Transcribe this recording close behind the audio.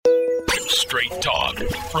Straight talk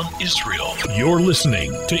from Israel. You're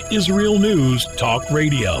listening to Israel News Talk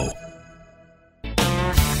Radio.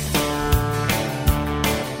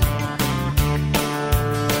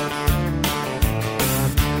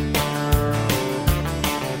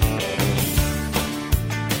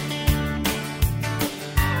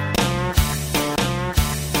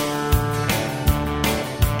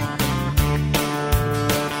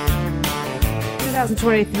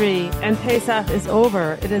 And Pesach is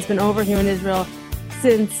over. It has been over here in Israel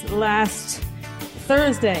since last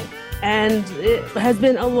Thursday, and it has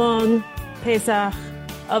been a long Pesach,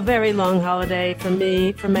 a very long holiday for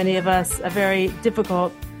me, for many of us, a very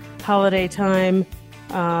difficult holiday time,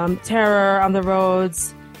 terror on the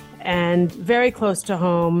roads, and very close to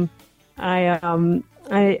home. I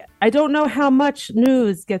don't know how much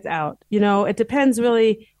news gets out. You know, it depends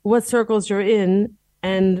really what circles you're in,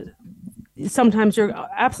 and sometimes you're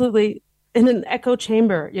absolutely in an echo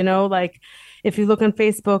chamber, you know, like if you look on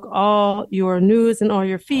Facebook, all your news and all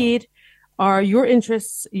your feed are your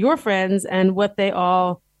interests, your friends, and what they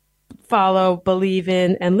all follow, believe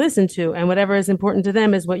in, and listen to. And whatever is important to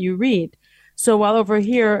them is what you read. So while over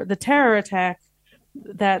here, the terror attack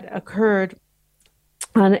that occurred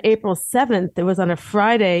on April 7th, it was on a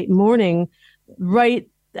Friday morning, right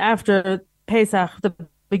after Pesach, the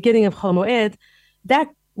beginning of Chol Moed, that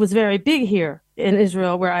was very big here in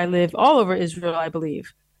Israel, where I live, all over Israel, I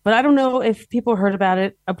believe. But I don't know if people heard about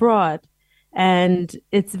it abroad. And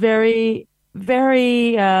it's very,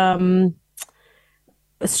 very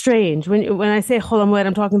strange. When I say Chol Hamoed,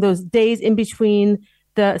 I'm talking those days in between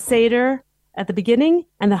the Seder at the beginning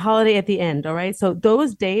and the holiday at the end, all right? So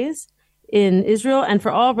those days in Israel, and for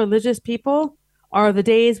all religious people, are the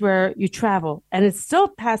days where you travel. And it's still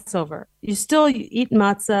Passover. You still eat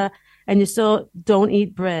matzah, and you still don't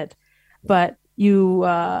eat bread, but you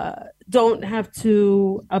don't have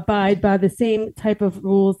to abide by the same type of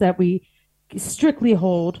rules that we strictly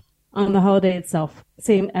hold on the holiday itself,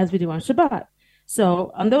 same as we do on Shabbat.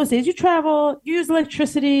 So on those days, you travel, you use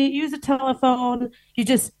electricity, use a telephone, you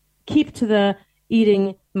just keep to the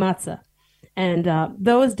eating matzah. And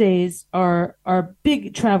those days are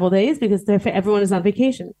big travel days because everyone is on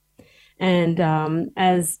vacation. And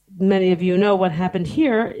as many of you know, what happened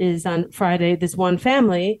here is on Friday, this one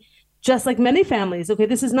family, just like many families, okay,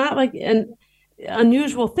 this is not like an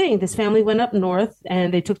unusual thing. This family went up north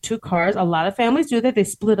and they took two cars. A lot of families do that. They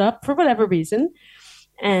split up for whatever reason.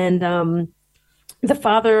 And the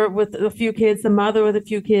father with a few kids, the mother with a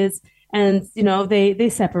few kids, and, you know, they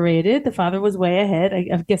separated. The father was way ahead,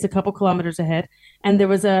 I guess a couple kilometers ahead. And there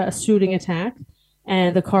was a shooting attack.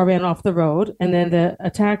 And the car ran off the road. And then the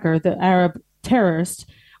attacker, the Arab terrorist,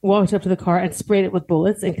 walked up to the car and sprayed it with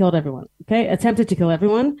bullets and killed everyone. Okay, attempted to kill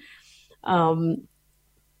everyone.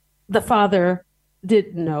 The father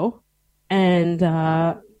didn't know.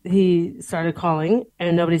 And he started calling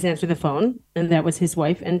and nobody's answering the phone. And that was his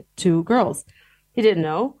wife and two girls. He didn't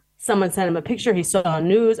know. Someone sent him a picture. He saw a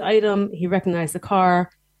news item. He recognized the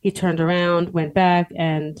car. He turned around, went back,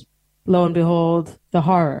 and lo and behold, the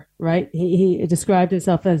horror, right? He described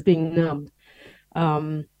himself as being numbed.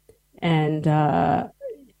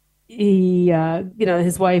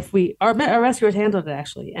 His wife, our rescuers handled it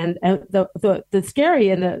actually. And the scary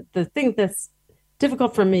and the thing that's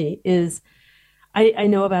difficult for me is I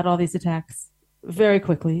know about all these attacks very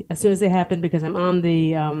quickly as soon as they happen because I'm on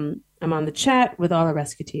the chat with all the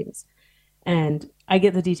rescue teams. And I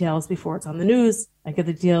get the details before it's on the news. I get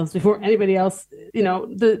the details before anybody else,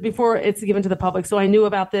 before it's given to the public. So I knew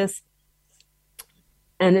about this.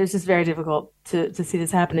 And it was just very difficult to see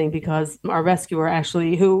this happening because our rescuer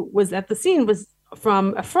actually, who was at the scene, was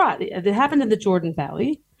from Efrat. It happened in the Jordan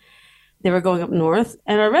Valley. They were going up north.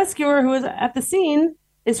 And our rescuer who was at the scene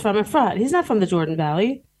is from Efrat. He's not from the Jordan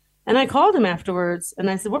Valley. And I called him afterwards and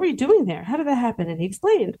I said, what were you doing there? How did that happen? And he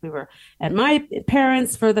explained, we were at my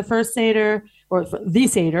parents' for the first Seder, or for the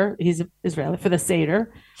Seder, he's Israeli, for the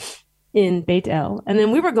Seder in Beit El. And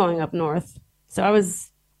then we were going up north. So I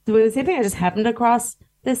was doing the same thing. I just happened across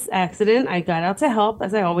this accident. I got out to help,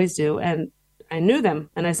 as I always do. And I knew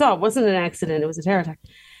them. And I saw it wasn't an accident. It was a terror attack.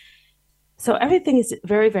 So everything is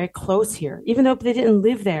very, very close here, even though they didn't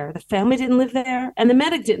live there. The family didn't live there. And the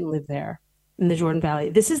medic didn't live there in the Jordan Valley.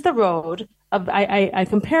 This is the road of, I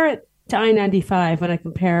compare it to I-95 when I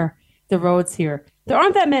compare the roads here. There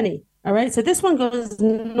aren't that many, all right? So this one goes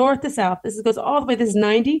north to south. This goes all the way, this is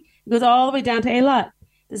 90. It goes all the way down to Eilat.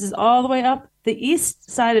 This is all the way up the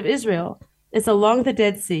east side of Israel. It's along the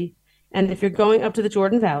Dead Sea. And if you're going up to the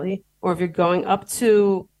Jordan Valley, or if you're going up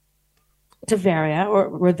to Tveria, or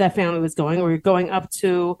where that family was going, or you're going up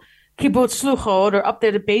to Kibbutz Shluchot, or up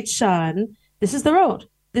there to Beit Shan, this is the road.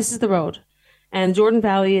 This is the road. And Jordan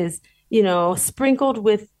Valley is, sprinkled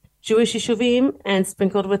with Jewish yeshuvim and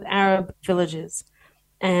sprinkled with Arab villages.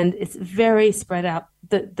 And it's very spread out.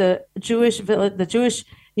 The Jewish village, the Jewish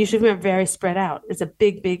yeshuvim are very spread out. It's a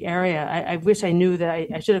big, big area. I wish I knew that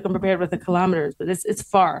I should have come prepared with the kilometers, but it's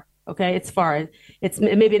far. Okay, it's far. It's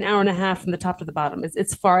maybe an hour and a half from the top to the bottom.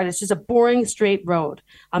 It's far, and it's just a boring straight road.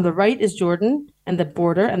 On the right is Jordan and the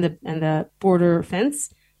border and the border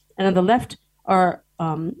fence, and on the left are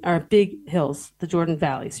big hills, the Jordan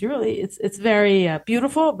Valley. So it's very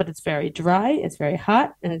beautiful, but it's very dry. It's very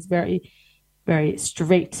hot, and it's very, very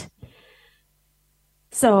straight.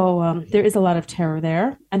 So there is a lot of terror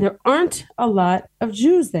there, and there aren't a lot of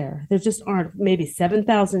Jews there. There just aren't. Maybe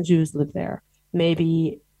 7,000 Jews live there.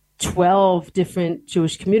 Maybe 12 different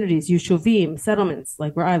Jewish communities, Yeshuvim, settlements,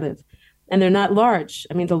 like where I live. And they're not large.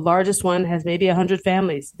 I mean, the largest one has maybe 100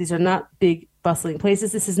 families. These are not big, bustling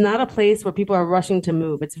places. This is not a place where people are rushing to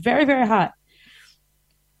move. It's very, very hot.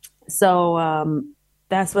 So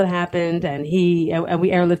that's what happened. And we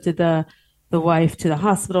airlifted the wife to the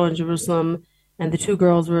hospital in Jerusalem. And the two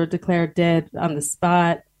girls were declared dead on the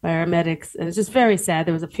spot by our medics. And it's just very sad.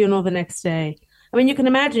 There was a funeral the next day. I mean, you can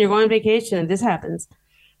imagine you're going on vacation and this happens.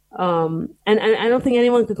 And I don't think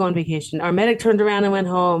anyone could go on vacation. Our medic turned around and went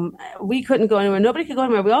home. We couldn't go anywhere. Nobody could go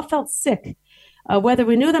anywhere. We all felt sick, whether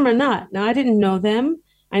we knew them or not. Now, I didn't know them.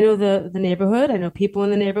 I know the neighborhood. I know people in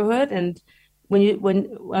the neighborhood. And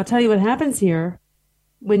when I'll tell you what happens here,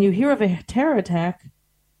 when you hear of a terror attack,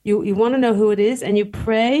 you want to know who it is, and you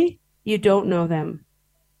pray you don't know them.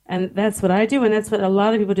 And that's what I do, and that's what a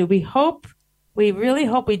lot of people do. We really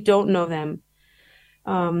hope we don't know them.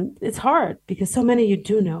 It's hard because so many you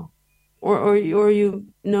do know, or you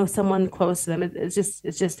know someone close to them. It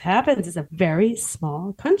just happens. It's a very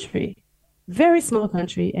small country,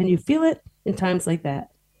 and you feel it in times like that.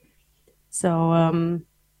 So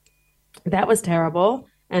that was terrible.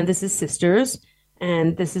 And this is sisters,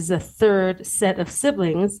 and this is a third set of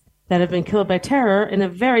siblings that have been killed by terror in a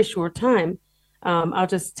very short time. I'll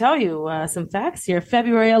just tell you some facts here.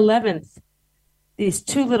 February 11th, these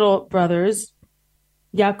two little brothers,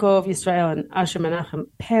 Yaakov, Yisrael, and Asher Menachem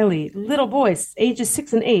Peli, little boys, ages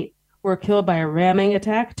 6 and 8, were killed by a ramming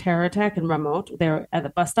attack, terror attack in Ramot. They were at the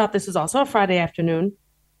bus stop. This was also a Friday afternoon.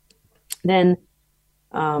 Then,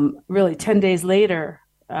 really, 10 days later,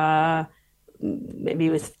 maybe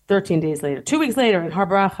it was 13 days later, 2 weeks later in Har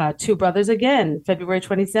Bracha, two brothers again, February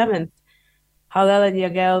 27th, Halel and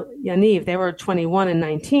Yagel Yaniv, they were 21 and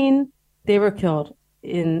 19. They were killed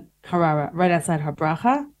in Harara, right outside Har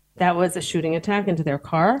Bracha. That was a shooting attack into their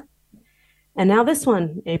car. And now this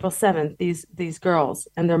one, April 7th, these girls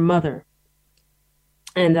and their mother.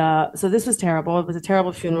 And so this was terrible. It was a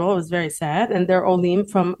terrible funeral. It was very sad. And they're Olim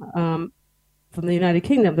from the United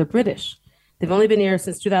Kingdom. They're British. They've only been here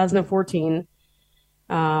since 2014.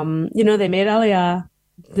 They made Aliyah,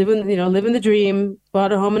 living the dream,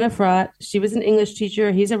 bought a home in Efrat. She was an English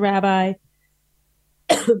teacher. He's a rabbi.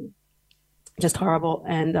 Just horrible.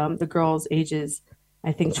 And the girls' ages,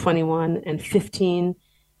 I think 21 and 15.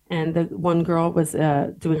 And the one girl was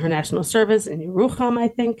doing her national service in Yerucham, I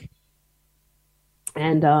think.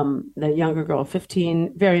 And the younger girl,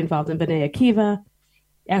 15, very involved in B'nai Akiva.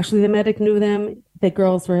 Actually, the medic knew them. The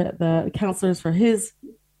girls were the counselors for his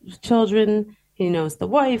children. He knows the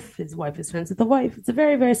wife. His wife is friends with the wife. It's a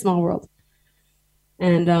very, very small world.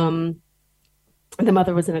 And the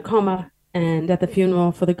mother was in a coma. And at the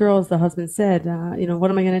funeral for the girls, the husband said,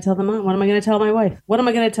 what am I going to tell them? What am I going to tell my wife? What am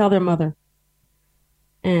I going to tell their mother?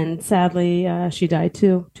 And sadly, she died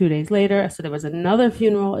too, 2 days later. So there was another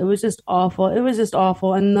funeral. It was just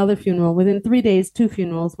awful. Another funeral. Within 3 days, 2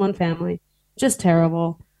 funerals, one family. Just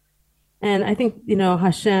terrible. And I think,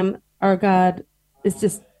 Hashem, our God,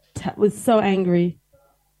 was so angry.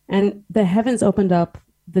 And the heavens opened up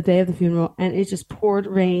the day of the funeral, and it just poured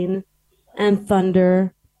rain and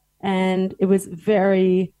thunder. And it was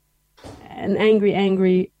an angry,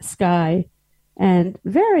 angry sky, and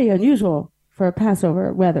very unusual for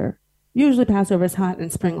Passover weather. Usually Passover is hot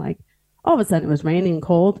and spring-like. All of a sudden it was raining and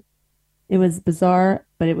cold. It was bizarre,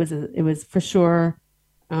 but it was for sure.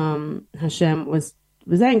 Hashem was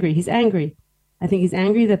angry. He's angry. I think he's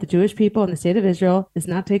angry that the Jewish people in the state of Israel is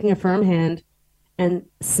not taking a firm hand and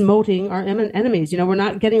smoting our enemies. We're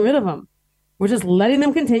not getting rid of them. We're just letting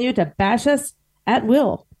them continue to bash us at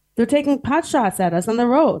will. They're taking pot shots at us on the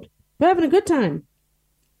road. They're having a good time.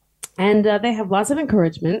 And they have lots of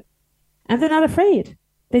encouragement. And they're not afraid.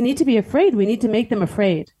 They need to be afraid. We need to make them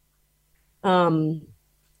afraid. 2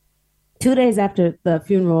 days after the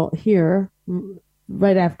funeral here,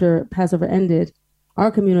 right after Passover ended,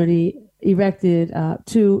 our community erected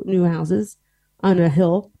 2 new houses on a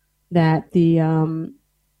hill that the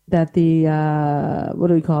what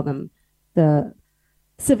do we call them? The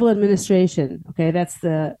civil administration. Okay, that's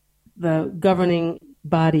the governing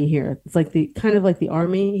body here. It's like the kind of like the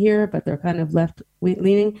army here, but they're kind of left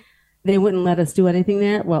leaning. They wouldn't let us do anything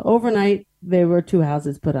there. Well, overnight there were two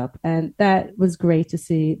houses put up, and that was great to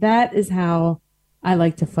see. That is how I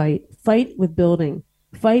like to fight. Fight with building.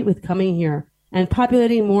 Fight with coming here and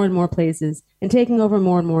populating more and more places and taking over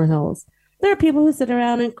more and more hills. There are people who sit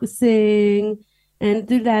around and sing and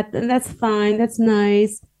do that, and that's fine. That's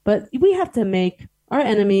nice, but we have to make our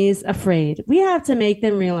enemies afraid. We have to make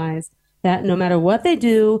them realize that no matter what they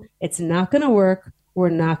do, it's not going to work. We're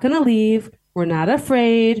not going to leave. We're not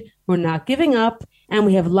afraid. We're not giving up. And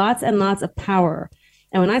we have lots and lots of power.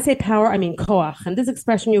 And when I say power, I mean koach. And this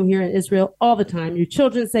expression you hear in Israel all the time. Your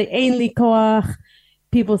children say, Ein li koach.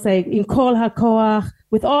 People say, in kol ha-koach,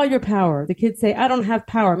 with all your power. The kids say, I don't have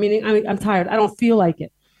power, meaning I'm tired. I don't feel like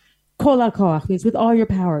it. Kol ha-koach means with all your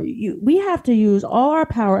power. We have to use all our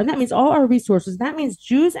power, and that means all our resources. That means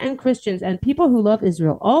Jews and Christians and people who love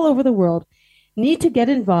Israel all over the world need to get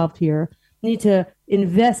involved here, need to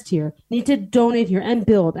invest here, need to donate here and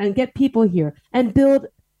build and get people here and build,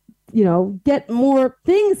 get more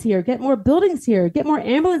things here, get more buildings here, get more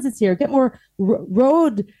ambulances here, get more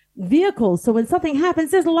road vehicles. So when something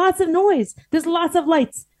happens, there's lots of noise, there's lots of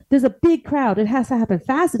lights, there's a big crowd. It has to happen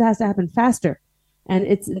fast. It has to happen faster. And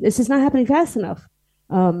it's just not happening fast enough.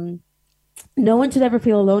 No one should ever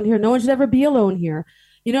feel alone here. No one should ever be alone here.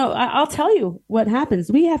 I'll tell you what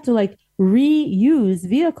happens. We have to reuse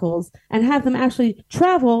vehicles and have them actually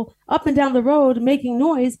travel up and down the road making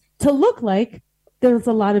noise to look like there's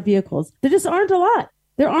a lot of vehicles. There just aren't a lot.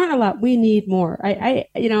 There aren't a lot. We need more.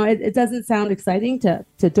 It doesn't sound exciting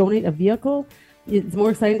to donate a vehicle. It's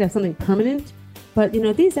more exciting to have something permanent. But,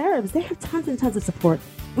 these Arabs, they have tons and tons of support.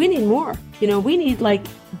 We need more. We need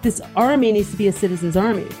this army needs to be a citizens'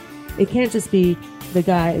 army. It can't just be the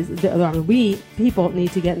guys. We people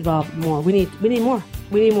need to get involved more. We need more.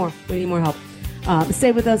 We need more. We need more help.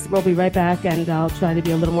 Stay with us. We'll be right back, and I'll try to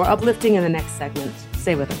be a little more uplifting in the next segment.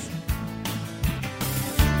 Stay with us.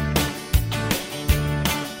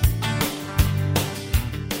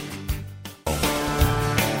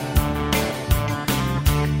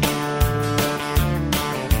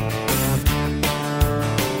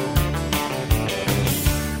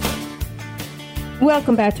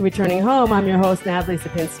 Welcome back to Returning Home. I'm your host, Natalie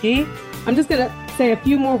Sapinski. I'm just going to say a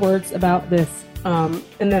few more words about this, and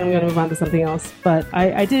then I'm going to move on to something else. But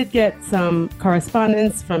I did get some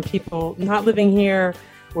correspondence from people not living here.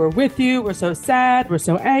 We're with you. We're so sad. We're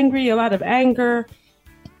so angry. A lot of anger.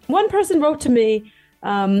 One person wrote to me,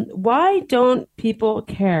 why don't people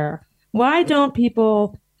care? Why don't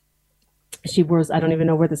people, I don't even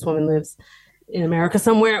know where this woman lives, in America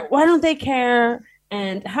somewhere. Why don't they care?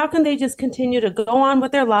 And how can they just continue to go on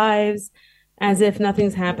with their lives as if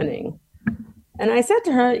nothing's happening? And I said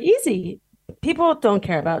to her, easy. People don't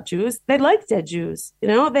care about Jews. They like dead Jews. They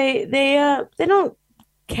don't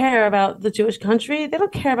care about the Jewish country. They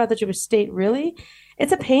don't care about the Jewish state, really.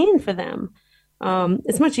 It's a pain for them.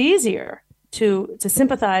 It's much easier to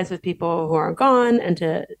sympathize with people who are gone and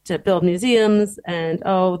to build museums and,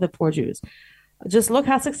 the poor Jews. Just look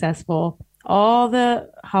how successful all the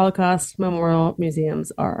Holocaust memorial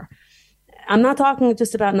museums are. I'm not talking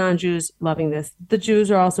just about non-Jews loving this. The Jews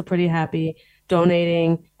are also pretty happy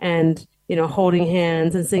donating and, holding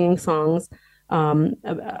hands and singing songs, commemorating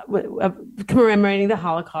the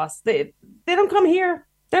Holocaust. They don't come here.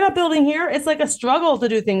 They're not building here. It's like a struggle to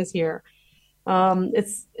do things here.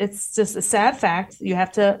 It's just a sad fact you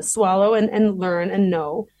have to swallow and learn and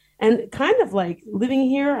know. And kind of like living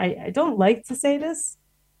here, I don't like to say this,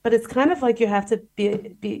 but it's kind of like you have to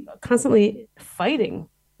be constantly fighting.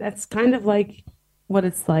 That's kind of like what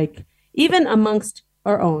it's like, even amongst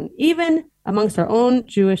our own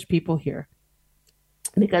Jewish people here.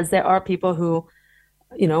 Because there are people who,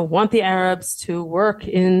 want the Arabs to work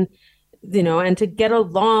in, and to get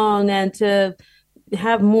along and to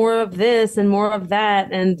have more of this and more of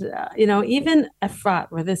that. And, even Efrat,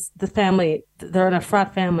 where the family, they're an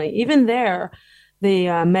Efrat family, even there,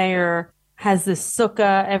 the mayor has this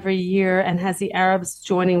sukkah every year and has the Arabs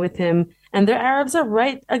joining with him. And the Arabs are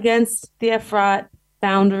right against the Efrat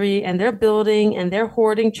boundary, and they're building and they're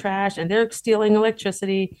hoarding trash and they're stealing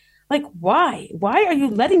electricity. Like, why? Why are you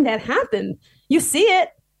letting that happen? You see it.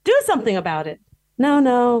 Do something about it.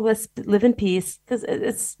 No, let's live in peace, because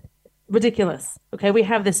it's ridiculous. Okay, we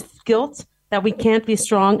have this guilt that we can't be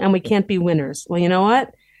strong and we can't be winners. Well, you know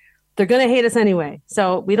what? They're going to hate us anyway.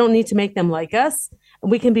 So we don't need to make them like us.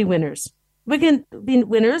 We can be winners. We can be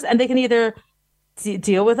winners, and they can either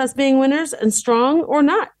deal with us being winners and strong or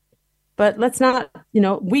not. But let's not,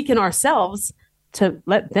 weaken ourselves to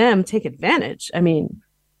let them take advantage. I mean,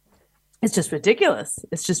 it's just ridiculous.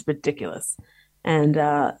 It's just ridiculous. And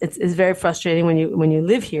it's very frustrating when you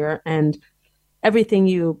live here and everything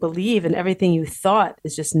you believe and everything you thought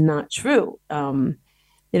is just not true.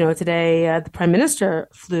 Today the prime minister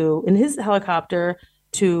flew in his helicopter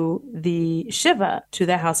to the Shiva, to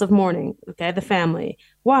the house of mourning, okay, the family.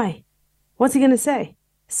 Why? What's he going to say?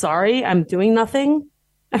 Sorry, I'm doing nothing.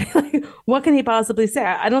 I mean, like, what can he possibly say?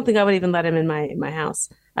 I don't think I would even let him in my house.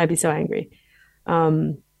 I'd be so angry.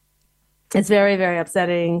 Um, it's very, very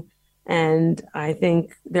upsetting. And I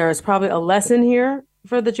think there is probably a lesson here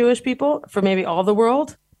for the Jewish people, for maybe all the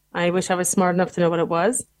world. I wish I was smart enough to know what it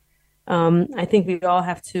was. I think we all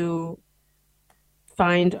have to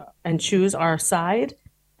find and choose our side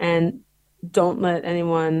and don't let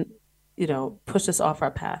anyone, push us off our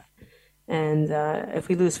path. And if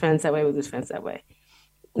we lose friends that way, we lose friends that way.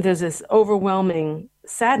 There's this overwhelming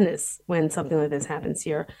sadness when something like this happens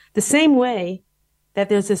here. The same way that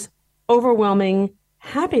there's this overwhelming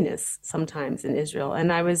happiness sometimes in Israel.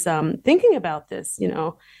 And I was thinking about this,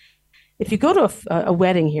 if you go to a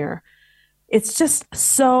wedding here, it's just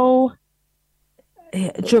so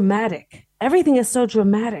dramatic. Everything is so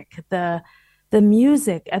dramatic. The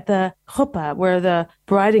music at the chuppah, where the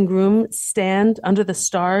bride and groom stand under the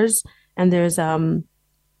stars, and there's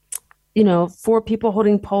four people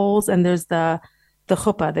holding poles, and there's the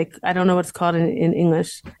chuppah. I don't know what it's called in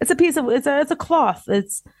English. It's a piece of it's a cloth.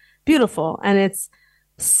 It's beautiful, and it's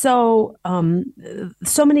so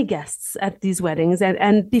many guests at these weddings,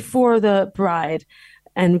 and before the bride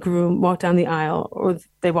and groom walk down the aisle, or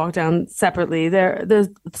they walk down separately. There's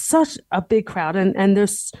such a big crowd, and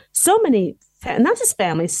there's so many, not just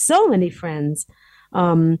families, so many friends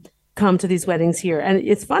come to these weddings here. And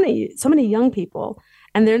it's funny, so many young people,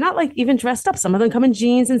 and they're not like even dressed up. Some of them come in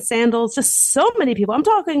jeans and sandals, just so many people. I'm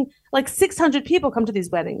talking like 600 people come to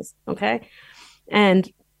these weddings, okay?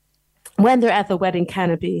 And when they're at the wedding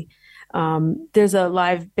canopy, there's a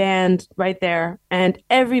live band right there, and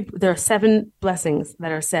there are 7 blessings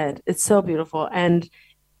that are said. It's so beautiful. And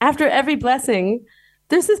after every blessing,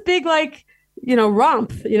 there's this big romp,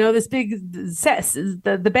 this big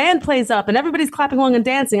the band plays up and everybody's clapping along and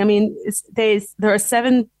dancing. I mean, there are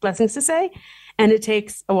 7 blessings to say, and it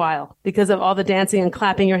takes a while because of all the dancing and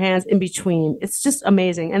clapping your hands in between. It's just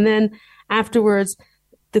amazing. And then afterwards,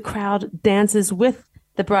 the crowd dances with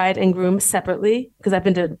the bride and groom separately, because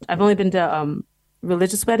I've only been to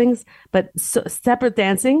religious weddings, but separate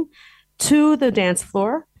dancing to the dance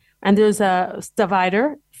floor. And there's a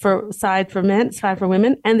divider side for men, side for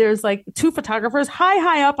women. And there's like 2 photographers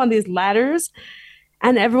high up on these ladders,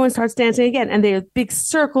 and everyone starts dancing again. And they have big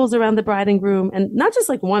circles around the bride and groom, and not just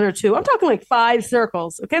like 1 or 2. I'm talking like 5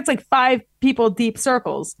 circles. Okay. It's like 5 people deep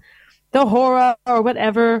circles, the hora or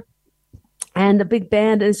whatever. And the big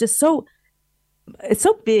band is just it's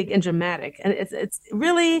so big and dramatic, and it's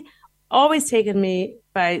really always taken me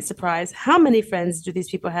by surprise. How many friends do these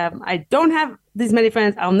people have? I don't have these many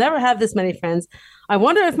friends. I'll never have this many friends. I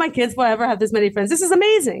wonder if my kids will ever have this many friends. This is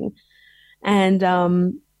amazing. And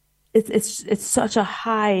it's such a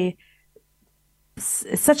high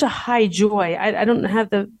joy. I don't have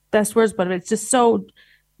the best words, but it's just so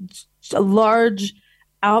a large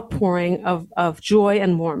outpouring of joy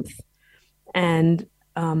and warmth. And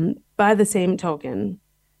by the same token,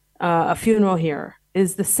 a funeral here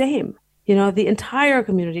is the same. The entire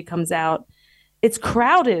community comes out. It's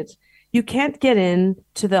crowded. You can't get in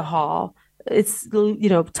to the hall. It's,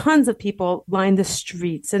 tons of people line the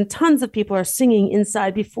streets, and tons of people are singing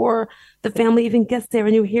inside before the family even gets there.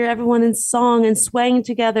 And you hear everyone in song and swaying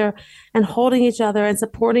together and holding each other and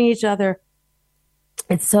supporting each other.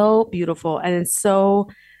 It's so beautiful, and it's so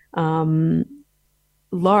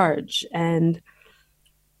large, and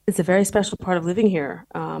it's a very special part of living here.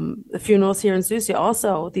 The funerals here in Susia,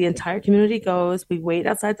 also, the entire community goes. We wait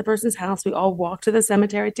outside the person's house. We all walk to the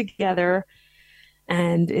cemetery together.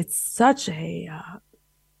 And it's such a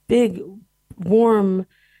big, warm,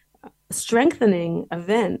 strengthening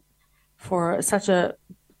event for such a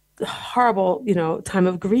horrible, time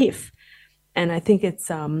of grief. And I think it's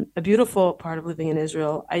a beautiful part of living in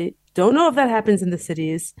Israel. I don't know if that happens in the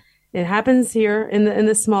cities. It happens here in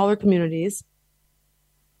the smaller communities.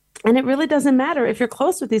 And it really doesn't matter if you're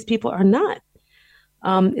close with these people or not.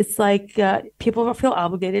 It's like people feel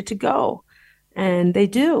obligated to go, and they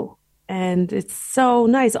do. And it's so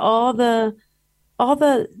nice. All the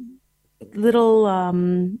little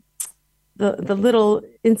the little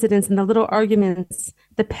incidents and the little arguments,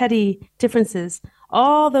 the petty differences,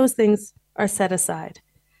 all those things are set aside.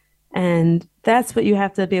 And that's what you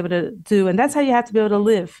have to be able to do. And that's how you have to be able to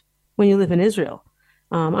live when you live in Israel.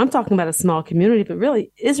 I'm talking about a small community, but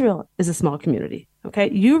really, Israel is a small community.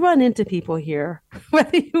 Okay. You run into people here,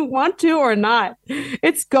 whether you want to or not.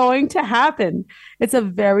 It's going to happen. It's a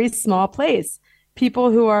very small place.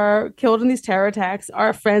 People who are killed in these terror attacks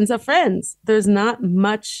are friends of friends. There's not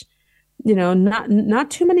much,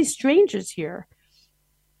 not too many strangers here.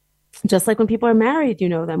 Just like when people are married, you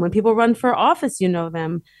know them. When people run for office, you know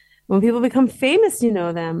them. When people become famous, you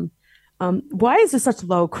know them. Why is there such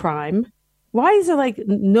low crime? Why is there like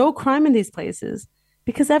no crime in these places?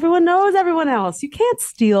 Because everyone knows everyone else. You can't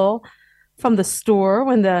steal from the store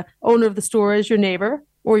when the owner of the store is your neighbor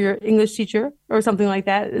or your English teacher or something like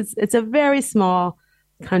that. It's a very small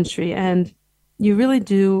country, and you really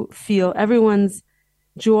do feel everyone's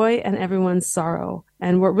joy and everyone's sorrow.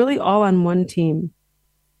 And we're really all on one team.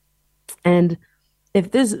 And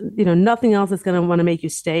if there's, nothing else that's going to want to make you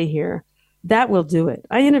stay here, that will do it.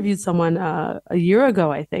 I interviewed someone a year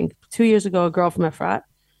ago, I think, 2 years ago, a girl from Efrat,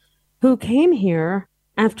 who came here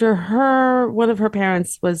after one of her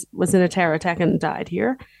parents was in a terror attack and died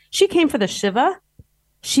here. She came for the Shiva.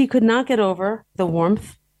 She could not get over the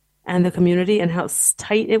warmth and the community and how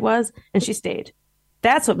tight it was, and she stayed.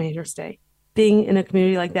 That's what made her stay, being in a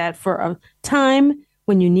community like that for a time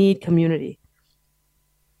when you need community.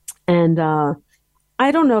 And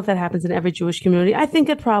I don't know if that happens in every Jewish community. I think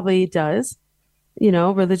it probably does.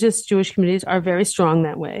 Religious Jewish communities are very strong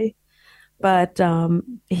that way. But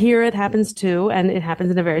here it happens too, and it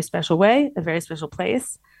happens in a very special way, a very special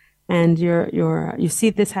place. And you see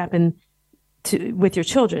this happen with your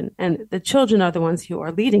children, and the children are the ones who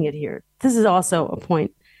are leading it here. This is also a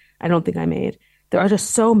point I don't think I made. There are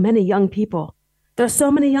just so many young people. There are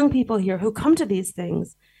so many young people here who come to these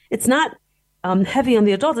things. It's not heavy on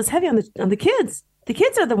the adults; it's heavy on the kids. The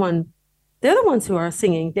kids are they're the ones who are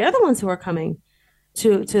singing. They're the ones who are coming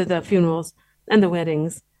to the funerals and the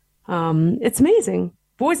weddings. It's amazing.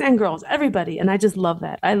 Boys and girls, everybody. And I just love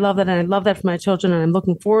that. I love that. And I love that for my children. And I'm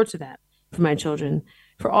looking forward to that for my children,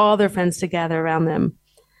 for all their friends to gather around them.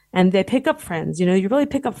 And they pick up friends. You really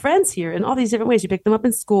pick up friends here in all these different ways. You pick them up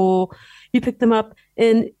in school. You pick them up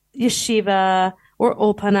in yeshiva or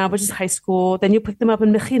Olpana, which is high school. Then you pick them up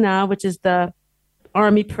in Mechina, which is the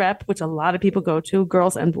army prep, which a lot of people go to,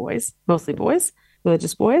 girls and boys, mostly boys,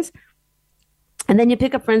 religious boys. And then you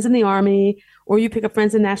pick up friends in the army, or you pick up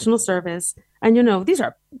friends in national service. And, these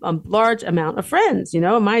are a large amount of friends.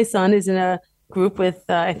 My son is in a group with,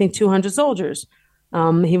 I think, 200 soldiers.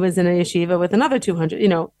 He was in a yeshiva with another 200.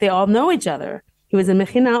 They all know each other. He was in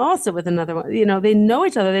Mechina also with another one. They know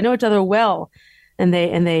each other. They know each other well. And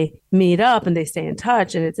they meet up and they stay in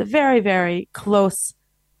touch. And it's a very, very close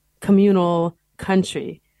communal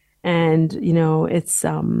country. And, it's,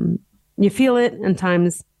 you feel it in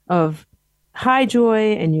times of high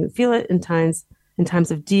joy, and you feel it in times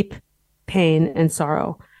of deep pain and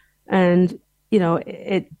sorrow. And,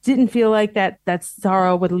 it didn't feel like that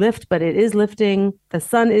sorrow would lift, but it is lifting. The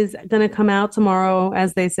sun is going to come out tomorrow,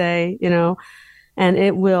 as they say, and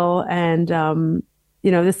it will. And,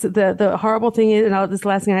 the horrible thing is, and this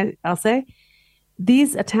last thing I'll say,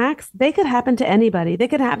 these attacks, they could happen to anybody. They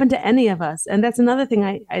could happen to any of us. And that's another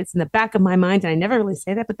thing it's in the back of my mind. And I never really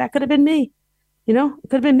say that, but that could have been me. It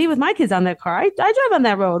could have been me with my kids on that car. I drive on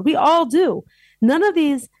that road. We all do. None of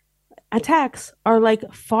these attacks are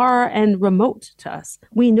like far and remote to us.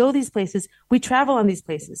 We know these places. We travel on these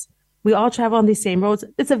places. We all travel on these same roads.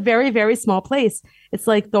 It's a very, very small place. It's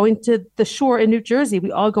like going to the shore in New Jersey.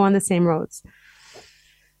 We all go on the same roads.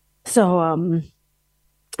 So,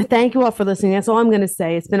 thank you all for listening. That's all I'm going to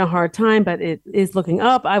say. It's been a hard time, but it is looking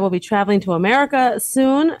up. I will be traveling to America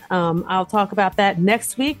soon. I'll talk about that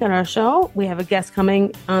next week on our show. We have a guest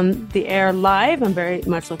coming on the air live. I'm very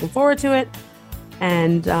much looking forward to it.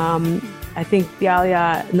 And I think the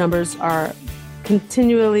Aliyah numbers are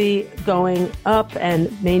continually going up and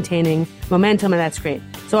maintaining momentum, and that's great.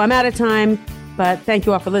 So I'm out of time, but thank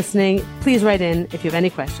you all for listening. Please write in if you have any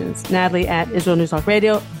questions. Natalie at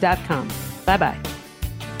IsraelNewsTalkRadio.com. Bye-bye.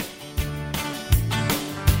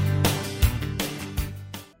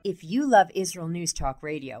 If you love Israel News Talk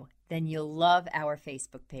Radio, then you'll love our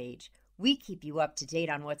Facebook page. We keep you up to date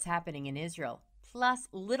on what's happening in Israel, plus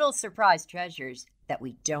little surprise treasures that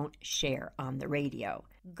we don't share on the radio.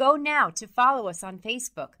 Go now to follow us on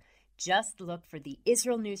Facebook. Just look for the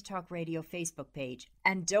Israel News Talk Radio Facebook page,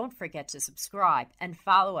 and don't forget to subscribe and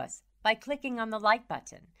follow us by clicking on the like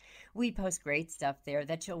button. We post great stuff there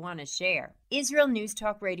that you'll want to share. Israel News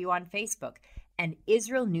Talk Radio on Facebook and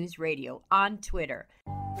Israel News Radio on Twitter.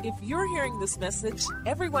 If you're hearing this message,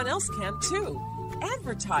 everyone else can too.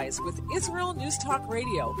 Advertise with Israel News Talk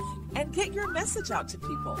Radio and get your message out to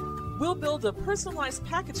people. We'll build a personalized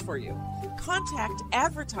package for you. Contact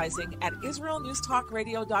advertising at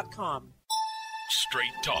israelnewstalkradio.com.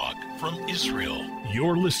 Straight talk from Israel.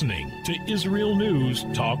 You're listening to Israel News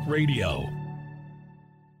Talk Radio.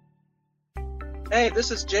 Hey,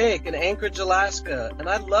 this is Jake in Anchorage, Alaska, and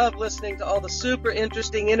I love listening to all the super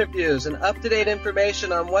interesting interviews and up-to-date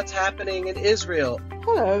information on what's happening in Israel.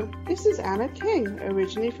 Hello, this is Anna King,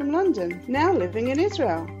 originally from London, now living in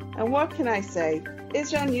Israel. And what can I say?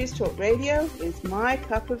 Israel News Talk Radio is my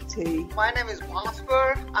cup of tea. My name is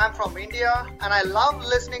Bhaskar. I'm from India, and I love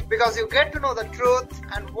listening because you get to know the truth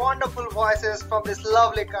and wonderful voices from this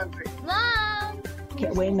lovely country. Mom!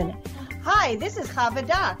 Okay, wait a minute. Hi, this is Chava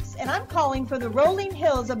Dax, and I'm calling from the rolling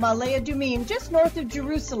hills of Ma'ale Adumim, just north of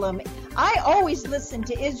Jerusalem. I always listen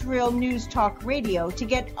to Israel News Talk Radio to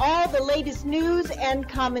get all the latest news and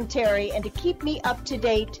commentary and to keep me up to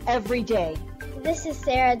date every day. This is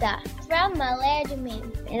Sarah Dax from Ma'ale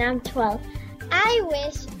Adumim, and I'm 12. I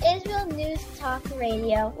wish Israel News Talk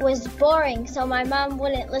Radio was boring so my mom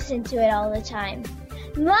wouldn't listen to it all the time.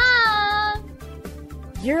 Mom!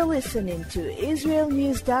 You're listening to Israel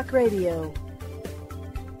News Talk Radio.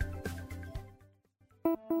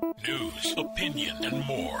 News, opinion, and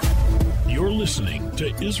more. You're listening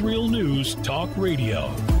to Israel News Talk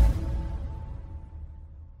Radio.